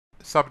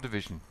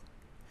Subdivision.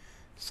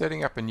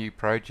 Setting up a new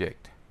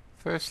project.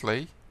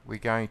 Firstly, we're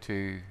going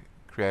to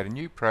create a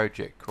new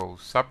project called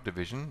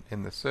Subdivision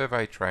in the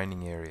Survey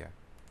Training area.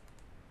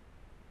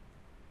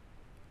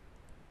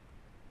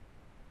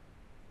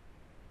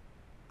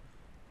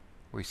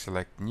 We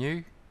select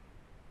New.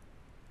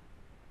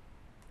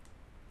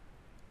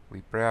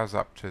 We browse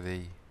up to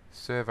the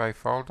Survey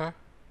folder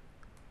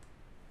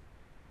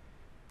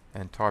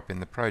and type in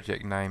the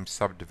project name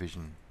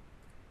Subdivision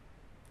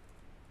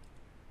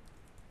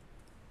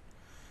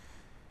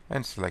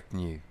and select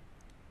New.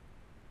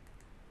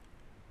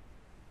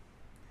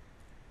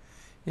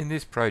 In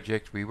this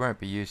project we won't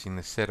be using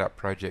the Setup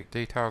Project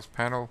Details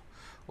panel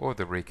or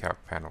the Recalc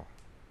panel.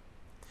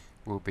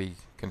 We'll be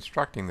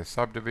constructing the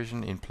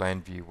subdivision in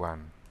Plan View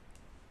 1.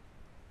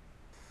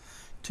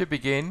 To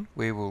begin,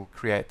 we will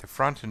create the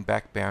front and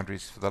back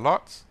boundaries for the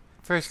lots.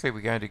 Firstly,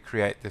 we're going to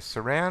create the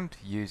surround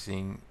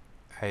using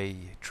a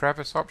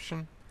traverse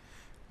option.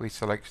 We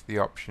select the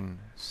option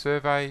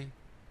Survey,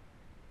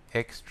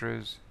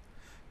 Extras,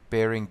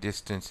 Bearing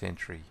Distance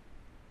Entry.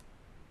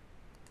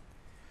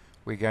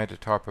 We're going to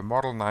type a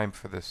model name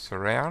for the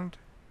surround.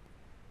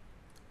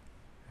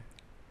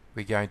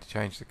 We're going to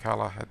change the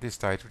colour. At this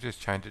stage we'll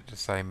just change it to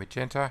say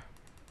magenta.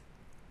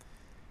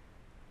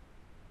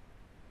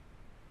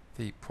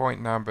 The point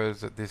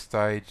numbers at this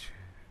stage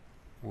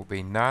will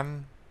be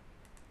none,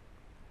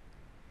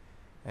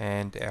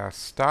 and our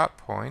start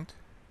point,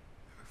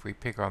 if we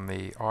pick on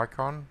the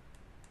icon,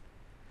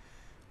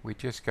 we're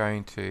just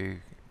going to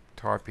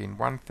type in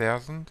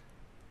 1000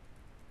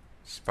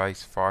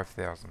 space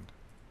 5000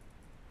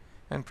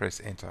 and press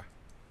enter.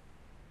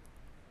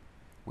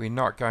 We're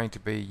not going to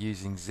be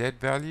using Z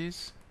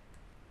values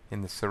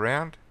in the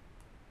surround,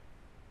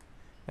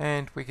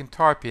 and we can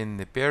type in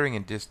the bearing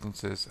and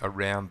distances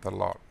around the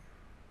lot.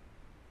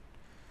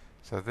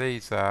 So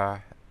these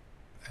are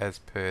as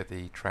per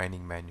the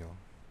training manual.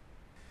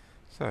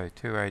 So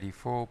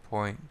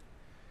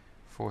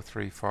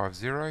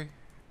 284.4350,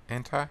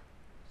 enter.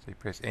 So you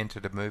press enter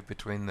to move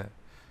between the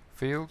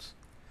fields.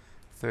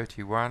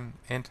 31,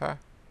 enter,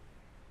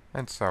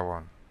 and so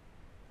on.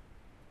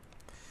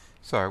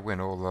 So when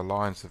all the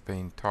lines have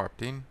been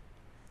typed in,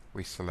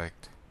 we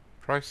select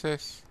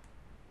Process,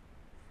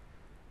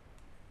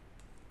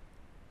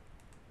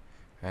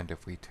 and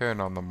if we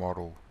turn on the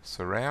model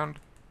Surround,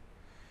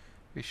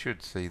 we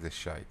should see the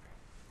shape.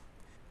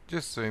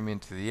 Just zoom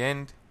into the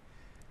end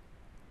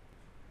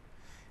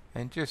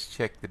and just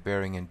check the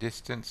bearing and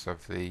distance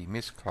of the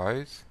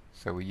misclass.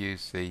 So we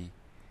use the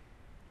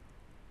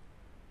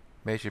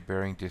Measure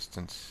Bearing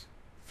Distance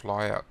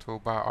flyout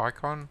toolbar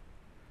icon,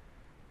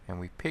 and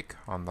we pick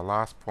on the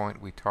last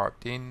point we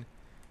typed in,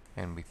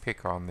 and we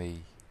pick on the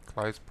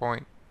close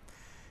point,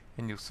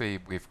 and you'll see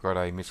we've got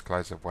a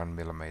misclass of 1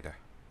 mm.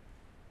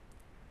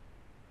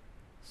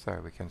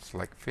 So we can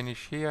select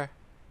Finish here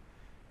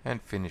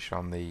and finish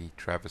on the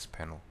traverse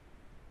panel.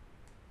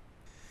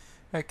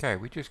 Okay,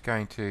 we're just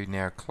going to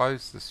now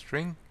close the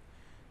string.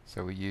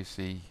 So we use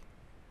the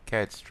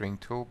CAD string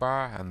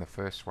toolbar, and the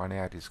first one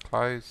out is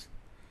close,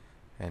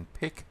 and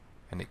pick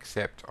and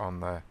accept on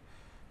the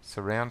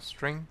surround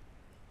string.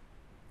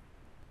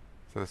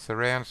 So the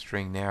surround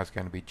string now is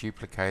going to be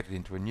duplicated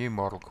into a new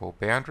model called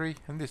boundary,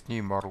 and this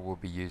new model will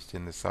be used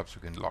in the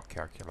subsequent lot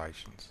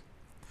calculations.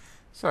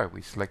 So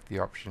we select the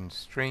option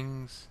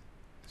strings,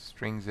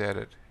 strings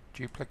edit,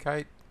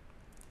 duplicate.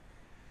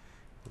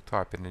 We'll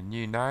type in a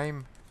new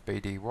name,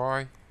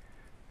 BDY,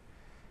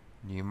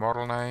 new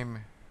model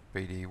name,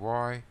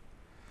 BDY,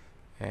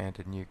 and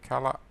a new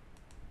color,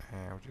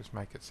 and we'll just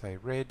make it say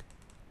red.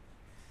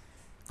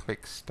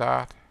 Click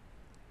Start,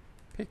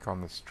 pick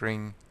on the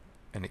string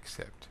and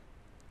accept.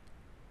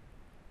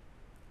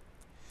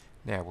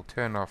 Now we'll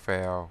turn off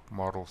our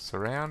model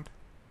surround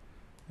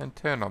and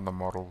turn on the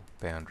model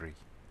boundary.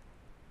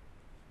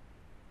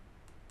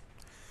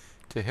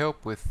 To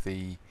help with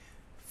the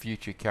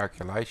future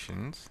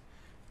calculations,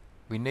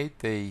 we need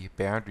the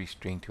boundary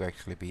string to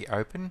actually be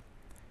open.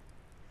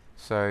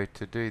 So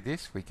to do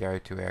this, we go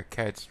to our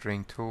CAD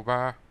string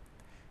toolbar,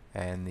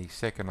 and the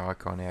second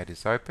icon out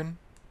is open,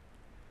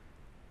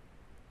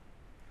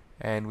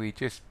 and we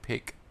just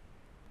pick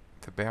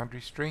the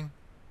boundary string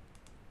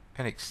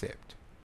and accept.